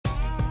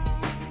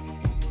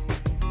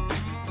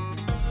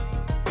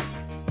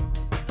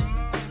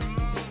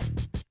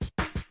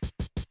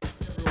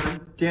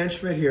Dan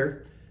Schmidt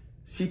here,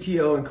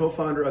 CTO and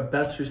co-founder of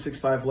Best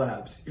 365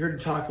 Labs, here to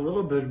talk a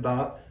little bit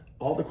about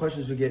all the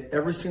questions we get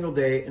every single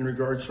day in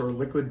regards to our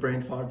liquid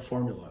brain fog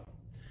formula.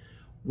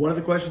 One of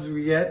the questions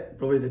we get,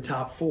 really the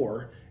top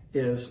four,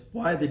 is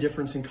why the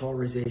difference in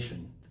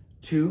colorization?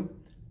 2,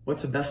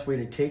 what's the best way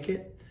to take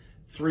it?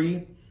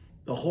 3,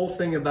 the whole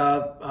thing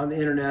about on the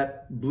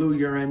internet, blue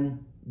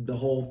urine, the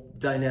whole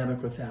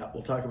dynamic with that.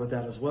 We'll talk about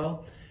that as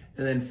well.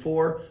 And then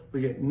 4,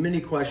 we get many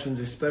questions,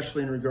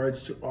 especially in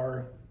regards to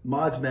our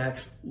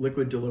MODS-Max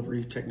liquid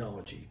delivery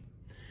technology.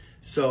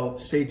 So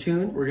stay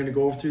tuned. We're going to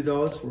go through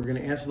those. We're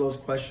going to answer those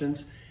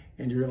questions,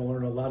 and you're going to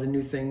learn a lot of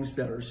new things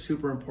that are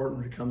super important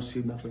when it comes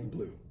to methylene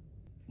blue.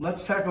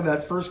 Let's tackle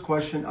that first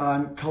question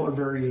on color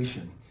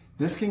variation.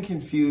 This can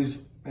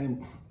confuse a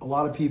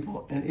lot of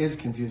people and is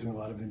confusing a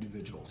lot of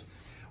individuals.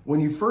 When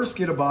you first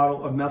get a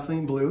bottle of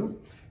methylene blue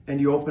and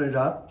you open it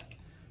up,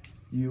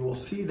 you will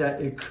see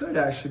that it could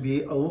actually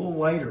be a little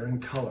lighter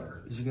in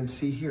color, as you can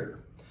see here.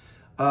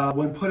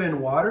 When put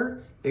in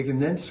water, it can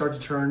then start to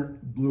turn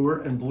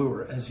bluer and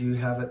bluer as you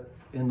have it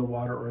in the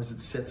water or as it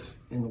sits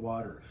in the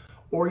water.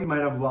 Or you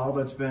might have a bottle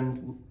that's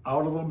been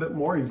out a little bit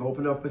more, you've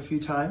opened up a few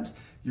times,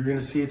 you're gonna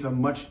see it's a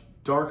much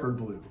darker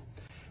blue.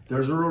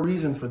 There's a real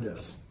reason for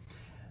this.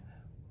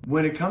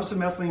 When it comes to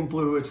methylene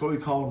blue, it's what we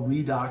call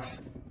redox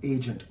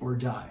agent or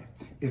dye.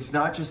 It's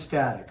not just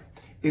static.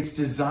 It's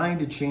designed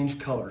to change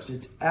colors.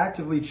 It's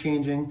actively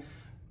changing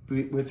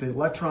with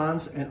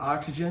electrons and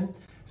oxygen.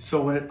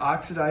 So when it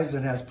oxidizes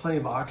and has plenty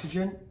of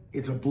oxygen,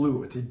 it's a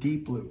blue, it's a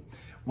deep blue.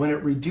 When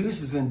it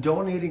reduces in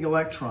donating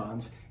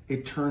electrons,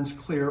 it turns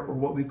clear, or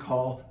what we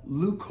call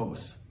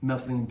glucose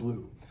methylene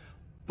blue.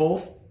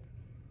 Both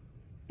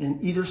in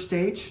either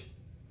stage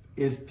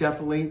is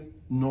definitely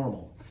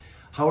normal.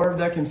 However,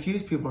 that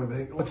confuses people. They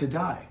think, what's a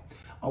dye?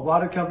 A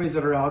lot of companies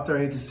that are out there,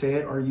 I hate to say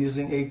it, are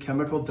using a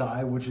chemical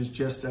dye, which is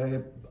just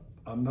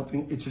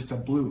it's just a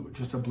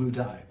blue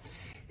dye.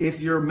 If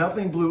your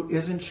methylene blue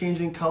isn't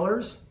changing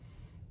colors,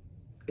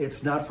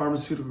 it's not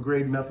pharmaceutical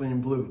grade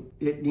methylene blue.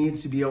 It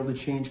needs to be able to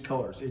change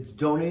colors. It's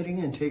donating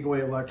and take away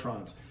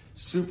electrons.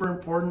 Super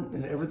important,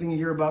 and everything you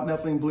hear about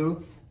methylene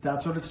blue,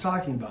 that's what it's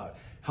talking about,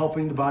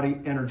 helping the body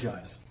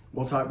energize.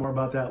 We'll talk more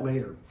about that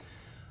later.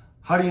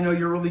 How do you know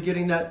you're really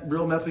getting that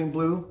real methylene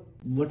blue?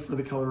 Look for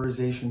the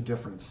colorization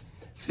difference.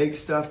 Fake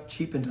stuff,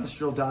 cheap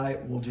industrial dye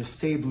will just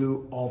stay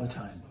blue all the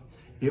time.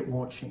 It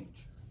won't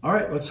change. All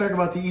right, let's talk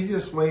about the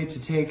easiest way to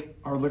take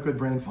our liquid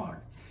brain fog.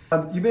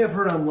 You may have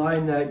heard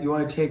online that you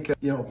want to take,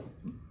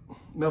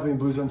 methylene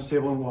blue is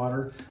unstable in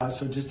water,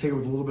 so just take it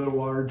with a little bit of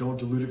water, don't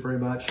dilute it very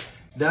much.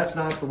 That's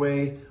not the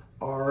way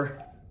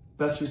our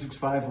Best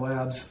 365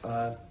 Labs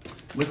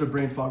liquid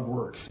brain fog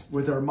works.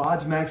 With our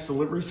MODS-Max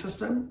delivery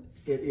system,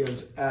 it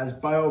is as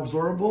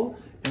bioabsorbable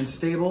and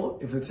stable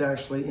if it's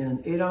actually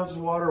in 8 ounces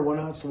of water, 1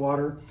 ounce of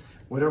water,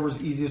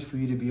 whatever's easiest for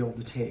you to be able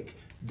to take.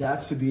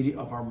 That's the beauty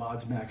of our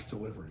MODS-Max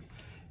delivery.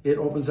 It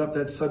opens up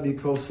that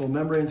submucosal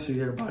membrane so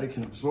your body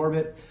can absorb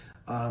it.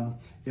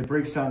 It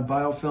breaks down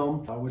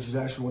biofilm, which is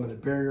actually one of the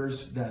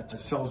barriers that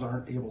cells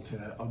aren't able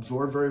to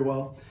absorb very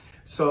well.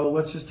 So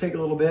let's just take a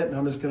little bit, and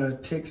I'm just gonna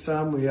take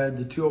some. We had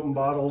the 2 open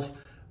bottles.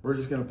 We're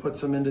just gonna put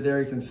some into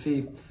there. You can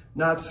see,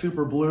 not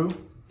super blue,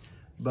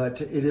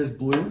 but it is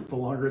blue. The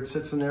longer it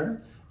sits in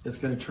there, it's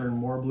gonna turn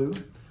more blue.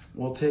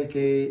 We'll take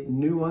a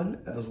new one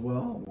as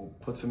well. We'll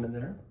put some in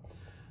there.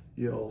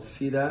 You'll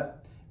see that.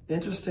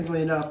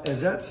 Interestingly enough,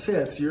 as that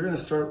sits, you're gonna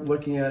start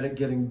looking at it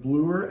getting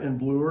bluer and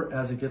bluer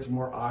as it gets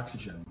more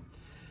oxygen.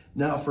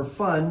 Now for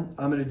fun,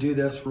 I'm gonna do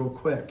this real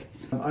quick.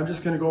 I'm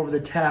just gonna go over the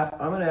tap.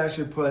 I'm gonna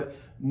actually put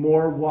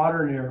more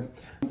water in here,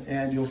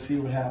 and you'll see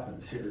what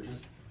happens here.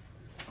 Just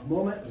a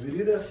moment as we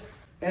do this,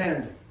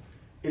 and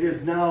it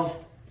is now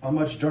a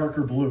much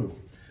darker blue.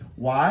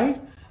 Why?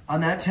 On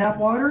that tap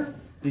water?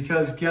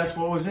 Because guess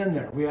what was in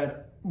there? We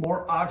had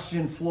more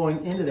oxygen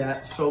flowing into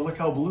that, so look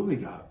how blue we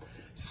got.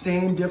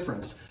 Same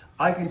difference.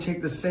 I can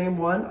take the same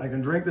one, I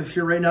can drink this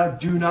here right now.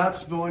 Do not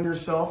spill on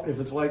yourself. If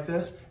it's like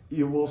this,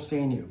 it will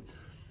stain you.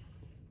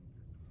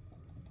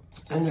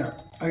 And there,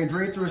 I can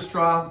drink it through a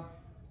straw.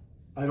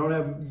 I don't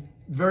have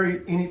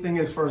anything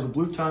as far as a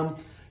blue tongue.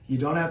 You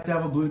don't have to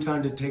have a blue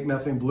tongue to take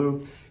methylene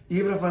blue.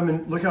 Even if I'm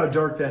in, look how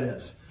dark that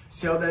is.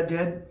 See how that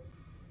did?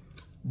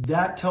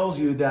 That tells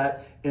you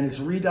that in its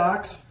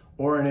redox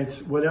or in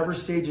its whatever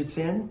stage it's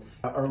in,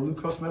 are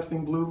glucose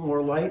methylene blue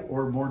more light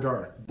or more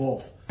dark?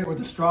 Both. With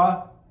the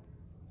straw,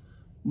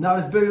 not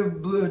as big of a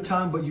blue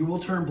tongue, but you will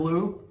turn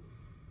blue.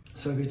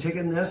 So if you're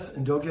taking this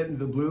and don't get into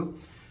the blue,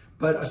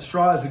 but a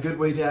straw is a good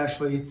way to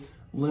actually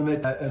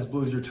limit as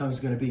blue as your tongue is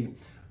going to be.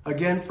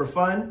 Again, for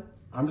fun,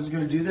 I'm just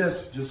going to do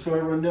this just so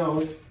everyone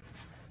knows.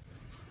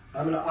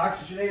 I'm going to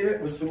oxygenate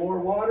it with some more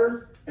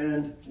water,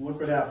 and look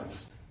what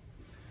happens.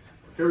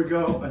 Here we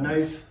go, a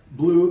nice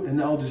blue, and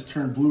that'll just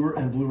turn bluer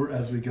and bluer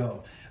as we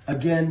go.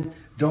 Again,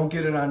 don't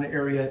get it on the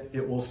area,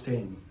 it will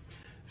stain.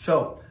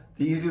 So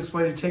the easiest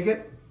way to take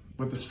it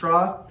with the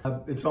straw,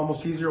 it's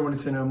almost easier when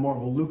it's in a more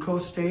of a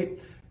glucose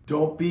state.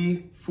 Don't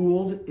be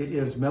fooled, it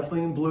is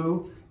methylene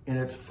blue and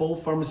it's full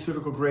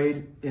pharmaceutical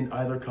grade in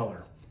either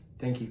color.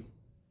 Thank you.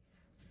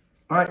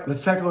 All right,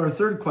 let's tackle our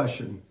third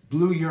question,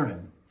 blue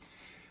urine.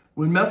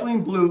 When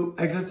methylene blue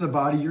exits the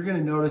body, you're going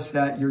to notice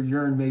that your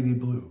urine may be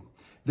blue.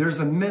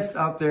 There's a myth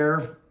out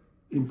there,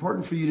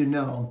 important for you to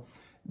know,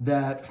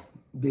 that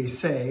they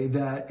say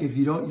that if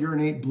you don't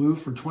urinate blue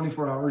for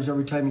 24 hours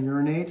every time you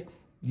urinate,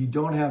 you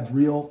don't have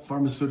real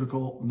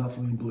pharmaceutical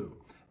methylene blue.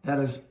 That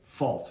is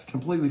false,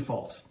 completely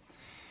false.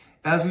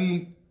 As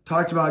we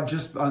talked about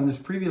just on this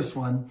previous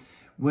one,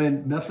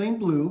 when methylene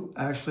blue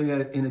actually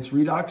in its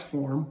redox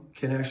form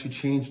can actually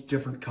change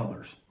different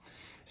colors.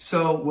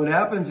 So what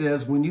happens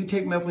is when you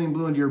take methylene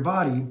blue into your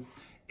body,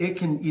 it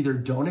can either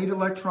donate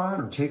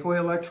electron or take away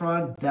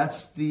electron.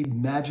 That's the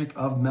magic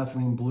of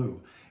methylene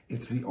blue.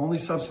 It's the only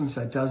substance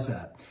that does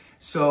that.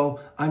 So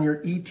on your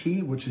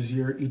ET, which is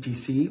your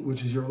ETC,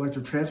 which is your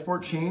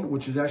electrotransport chain,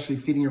 which is actually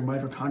feeding your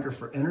mitochondria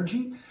for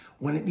energy,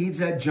 when it needs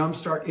that jump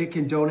start, it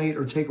can donate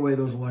or take away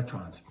those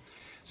electrons.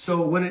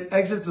 So when it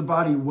exits the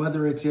body,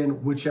 whether it's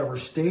in whichever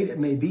state it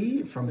may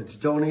be, from its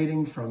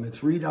donating, from its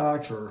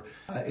redox, or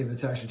if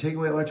it's actually taking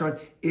away electron,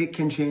 it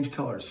can change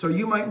colors. So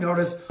you might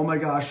notice, oh my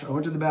gosh, I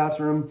went to the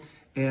bathroom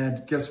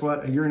and guess what?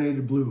 I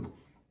urinated blue.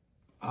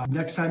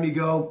 Next time you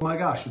go, oh my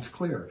gosh, it's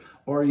clear.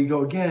 Or you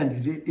go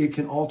again, it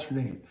can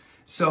alternate.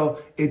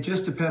 So it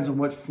just depends on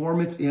what form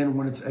it's in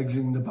when it's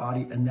exiting the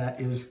body, and that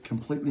is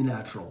completely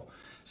natural.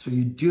 So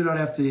you do not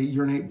have to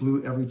urinate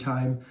blue every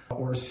time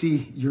or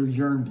see your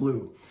urine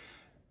blue.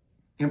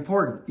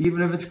 Important,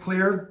 even if it's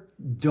clear,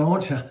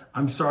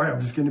 I'm sorry, I'm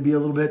just going to be a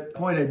little bit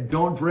pointed,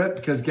 don't drip,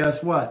 because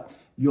guess what?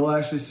 You'll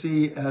actually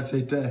see as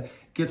it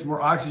gets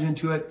more oxygen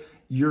to it,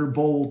 your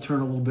bowl will turn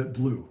a little bit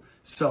blue.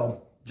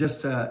 So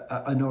just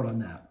a note on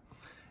that.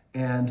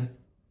 And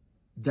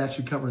that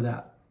should cover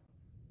that.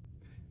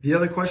 The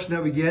other question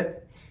that we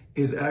get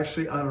is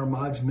actually on our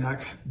Mods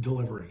Max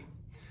delivery.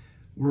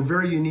 We're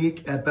very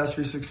unique at Best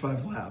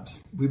 365 Labs.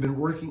 We've been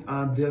working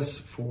on this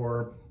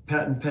for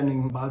patent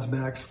pending Mods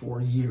Max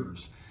for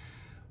years.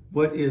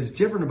 What is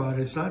different about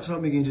it, it's not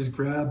something you can just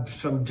grab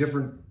some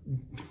different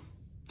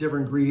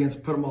ingredients,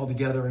 put them all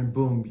together, and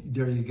boom,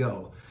 there you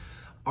go.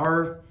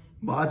 Our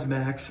Mods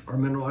Max, our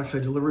mineral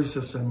oxide delivery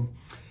system,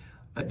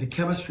 the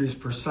chemistry is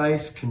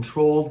precise,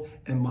 controlled,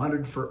 and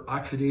monitored for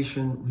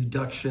oxidation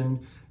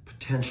reduction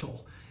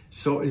potential.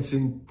 So it's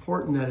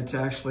important that it's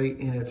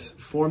actually in its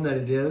form that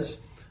it is,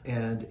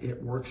 and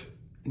it works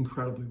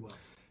incredibly well.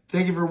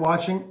 Thank you for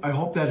watching. I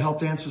hope that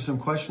helped answer some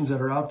questions that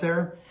are out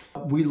there.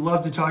 We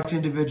love to talk to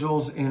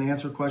individuals and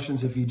answer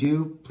questions. If you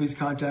do, please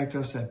contact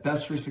us at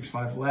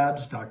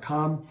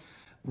best365labs.com.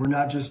 We're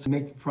not just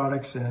making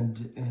products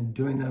and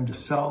doing them to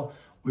sell.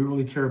 We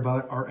really care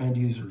about our end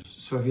users.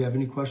 So if you have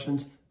any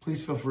questions,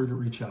 please feel free to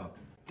reach out.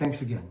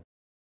 Thanks again.